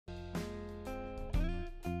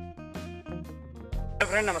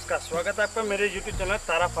Friend नमस्कार, स्वागत है आपका मेरे YouTube चैनल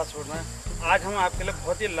तारा फास्ट फूड में। आज हम आपके लिए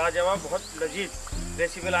बहुत ही लाजवाब, बहुत लजीज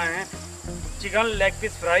रेसिपी लाए हैं। Chicken leg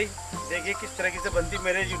piece fry. देखिए किस तरीके से बनती है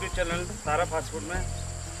मेरे YouTube चैनल तारा फास्ट फूड में।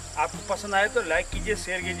 आपको पसंद आए तो लाइक कीजिए,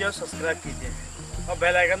 शेयर कीजिए और सब्सक्राइब कीजिए और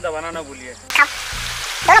बेल आइकन दबाना ना भूलिए।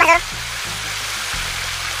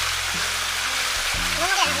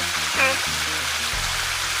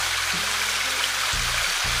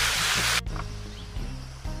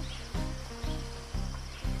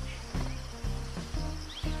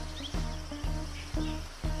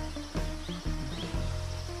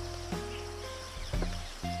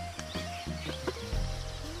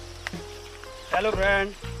 हेलो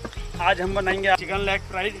फ्रेंड, आज हम बनाएंगे चिकन लेग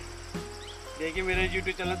फ्राइज। देखिए मेरे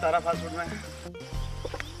YouTube चैनल तारा फास्ट फूड में।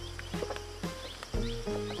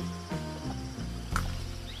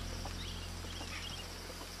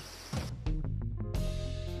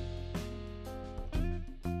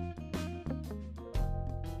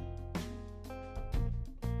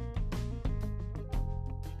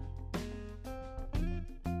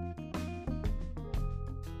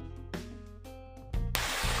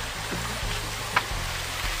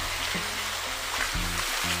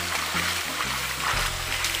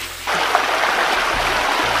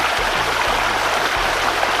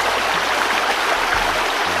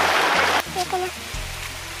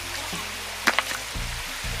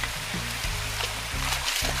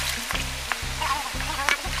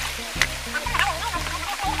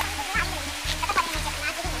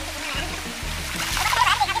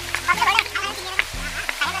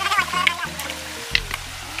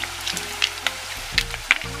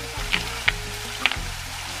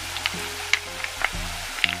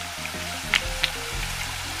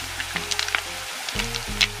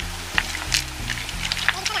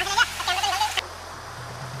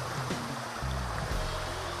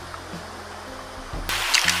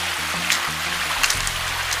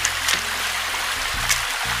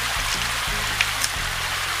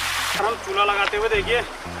 हम चूल्हा लगाते हुए देखिए,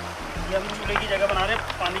 ये हम चूल्हे की जगह बना रहे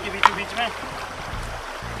हैं पानी के बीच में।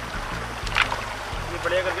 ये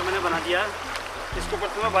बढ़िया करके मैंने बना दिया है। इसके ऊपर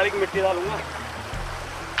तो मैं बारीक मिट्टी डालूंगा।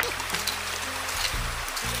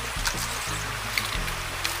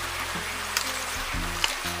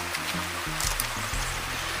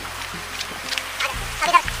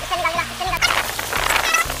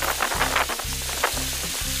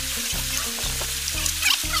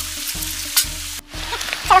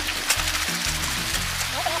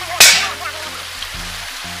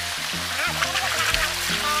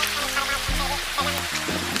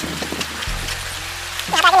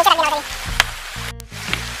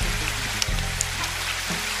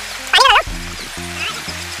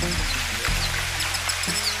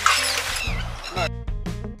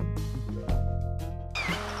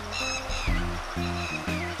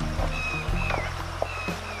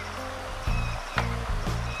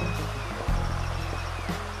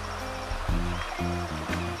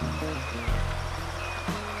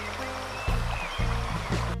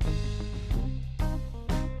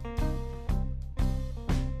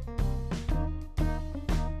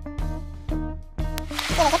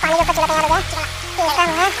 ये देखिए पानी के ऊपर चूल्हा तैयार हो गया। 3 घंटा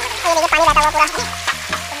हुआ है और ये देखिए पानी रहता हुआ पूरा।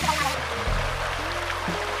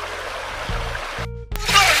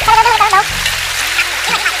 तैयारी दे दो।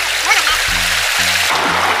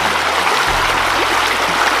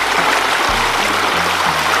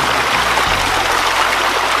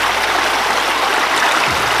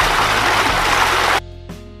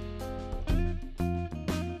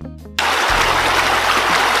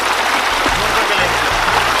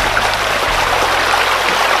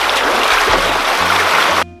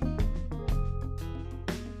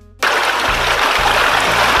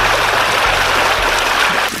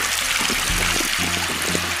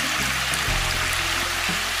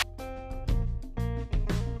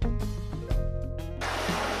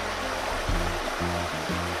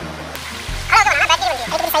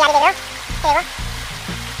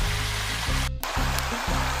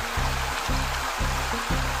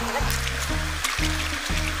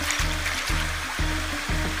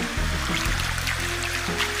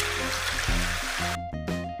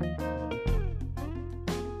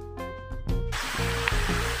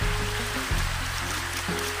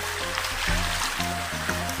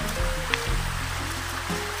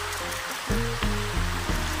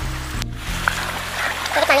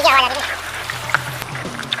 पानी की आवाज आ रही है।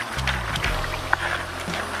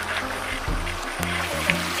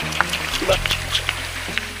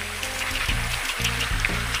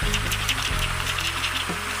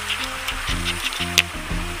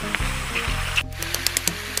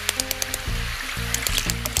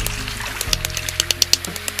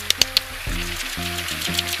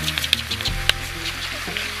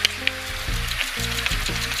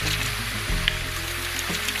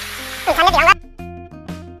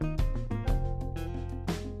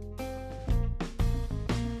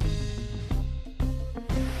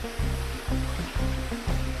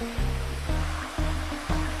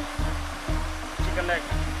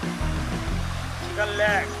 चिकन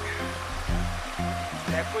लेग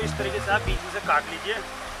को इस तरीके से आप बीच में से काट लीजिए।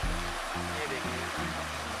 ये देखिए,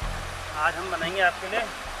 आज हम बनाएंगे आपके लिए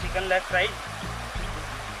चिकन लेग फ्राई।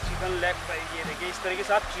 ये देखिए, इस तरीके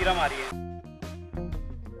से आप चीरा मारिए।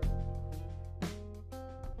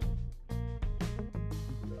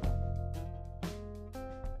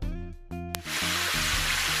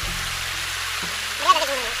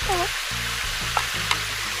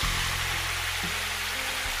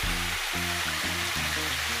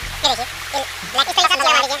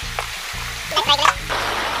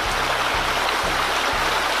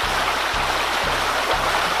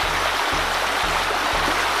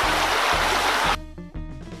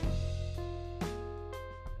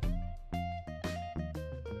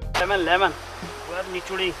 लेमन पूरा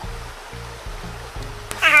निचुड़ी।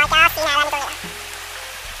 क्या सीन आ रहा है।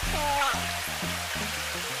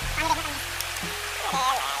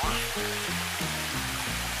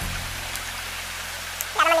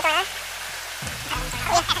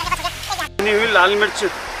 हुई लाल मिर्च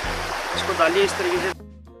इसको डालिए इस तरीके से।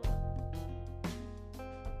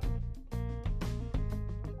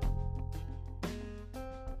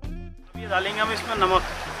 अब ये डालेंगे हम इसमें नमक।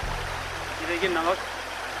 ये देखिए, नमक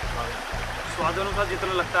स्वाद अनुसार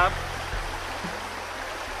जितना लगता है आप।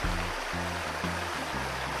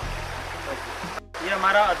 ये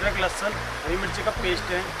हमारा अदरक लहसुन हरी मिर्ची का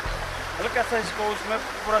पेस्ट है। हल्का सा इसको उसमें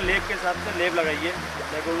पूरा लेप के हिसाब से लेप लगाइए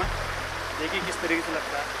लेगों में। देखिए किस तरीके से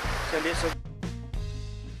लगता है। चलिए सब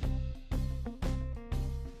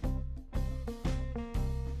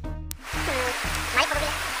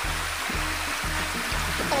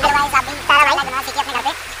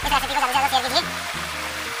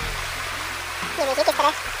ये देखिए किस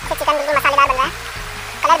तरह से चिकन बिल्कुल मसालेदार बन रहा है।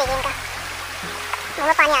 कलर देखिए इनका, मुंह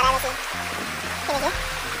में पानी आ रहा है वैसे। ये देखिए,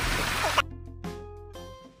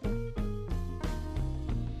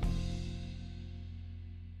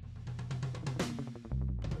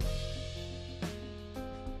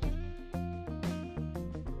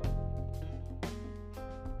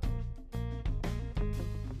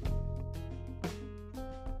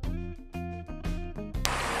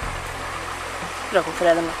 रखो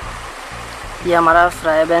फ्राई करना। ये हमारा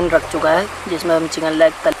फ्राई पैन रख चुका है जिसमें हम चिकन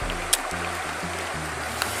लेग तल।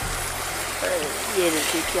 ये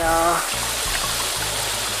देखिए क्या,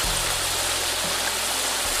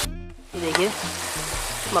 ये देखिए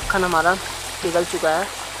मक्खन हमारा पिघल चुका है।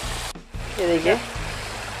 ये देखिए,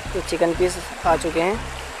 ये चिकन पीस आ चुके हैं।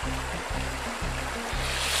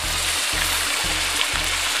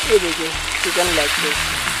 ये देखिए चिकन लेग पीस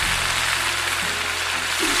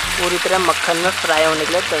पूरी तरह मक्खन में फ्राई होने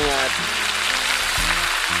के लिए तैयार।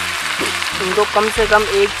 इनको कम से कम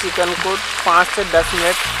एक चिकन को 5 से 10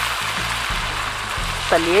 मिनट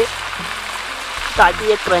तलिए ताकि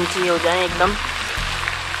ये क्रंची हो जाए एकदम।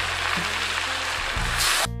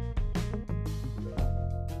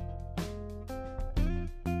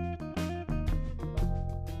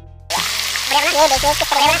 ये देखिए किस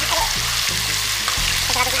तरह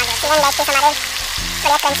चिकन लेग पीस हमारे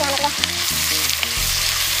बढ़िया क्रंची होने के लिए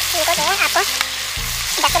इनको जो है आपको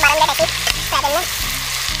 10 से 12 मिनट ऐसे फ्राई करना।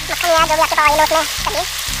 मक्खन या जो भी आपके पास ऑयल उसमें करिए।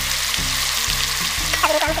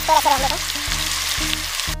 अब इनको हम कुछ देर ऐसे रहने दें।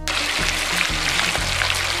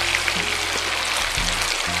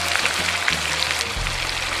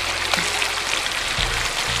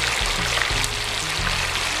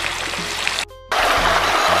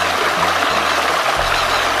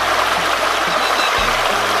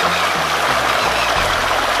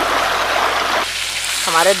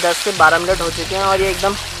 हमारे 10 से 12 मिनट हो चुके हैं और ये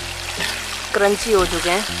एकदम क्रंची हो चुके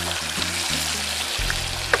हैं।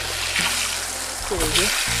 तो देखिए,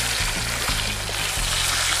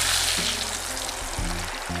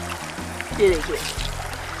 ये देखिए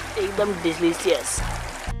एकदम डिलीशियस।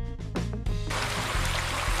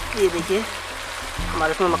 ये देखिए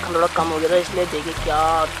हमारे इसमें मक्खन थोड़ा कम हो गया था, इसलिए देखिए क्या,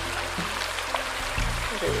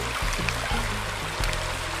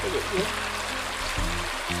 ये देखिए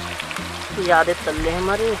ज़्यादा तल्ले हैं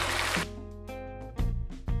हमारे।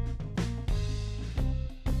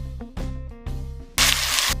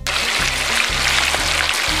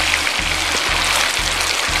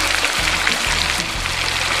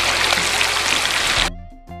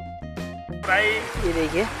 ये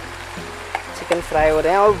देखिए चिकन फ्राई हो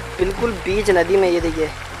रहे हैं और बिल्कुल बीच नदी में। ये देखिए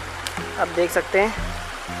आप देख सकते हैं,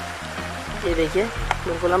 ये देखिए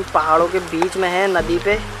बिल्कुल हम पहाड़ों के बीच में हैं, नदी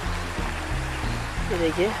पे। ये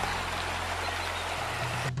देखिए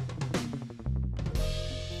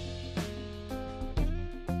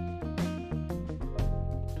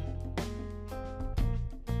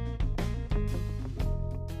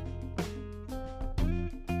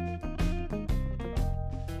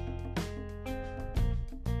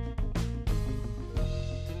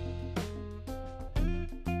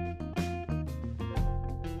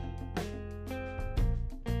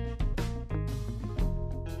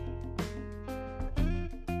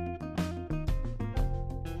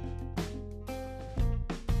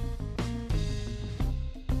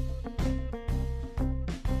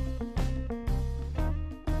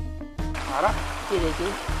ये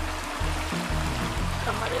देखिए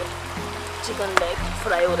हमारे चिकन लेग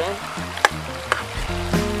फ्राई हो रहे हैं।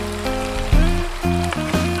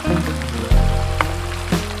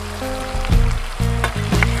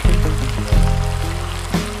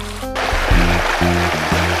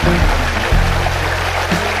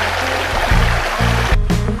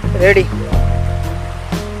 रेडी।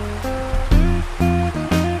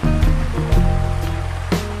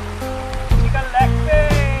 चिकन लेग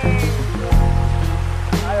पीस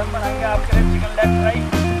आज हम बनाएंगे आपके लिए चिकन लेग फ्राई।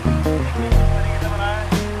 तरीके से बनाया है।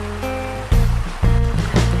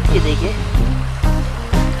 ये देखिए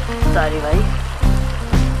सारी भाई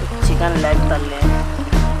चिकन लेग तल रहे हैं।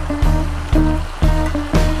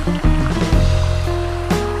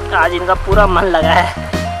 आज इनका पूरा मन लगा है।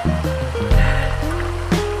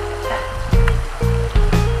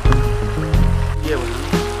 ये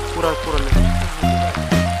पूरा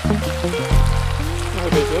ये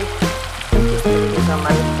देखिए किस तरीके से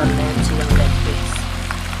हमारे तल रहे हैं chicken leg piece.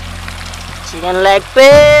 Chicken leg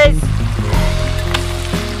piece.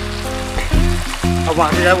 अब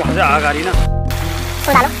वहाँ से आग आ रही ना।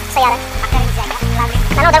 तुम डालो सही आ रहा है।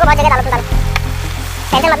 डालो उधर को बहुत जगह डालो, तुम डालो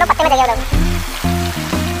टेंशन मत लो, पत्ते में जगह उधर।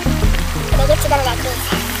 देखिए चिकन लेग पीस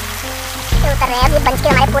ये उतर रहे हैं। अब ये बंच के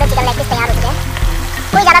हमारे पूरे चिकन लेग पीस तैयार हो चुके हैं।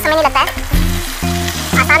 कोई ज़्यादा समय नहीं लगता है,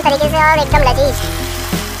 आसान तरीके से और एकदम लजीज।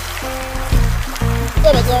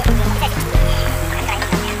 ये देखिए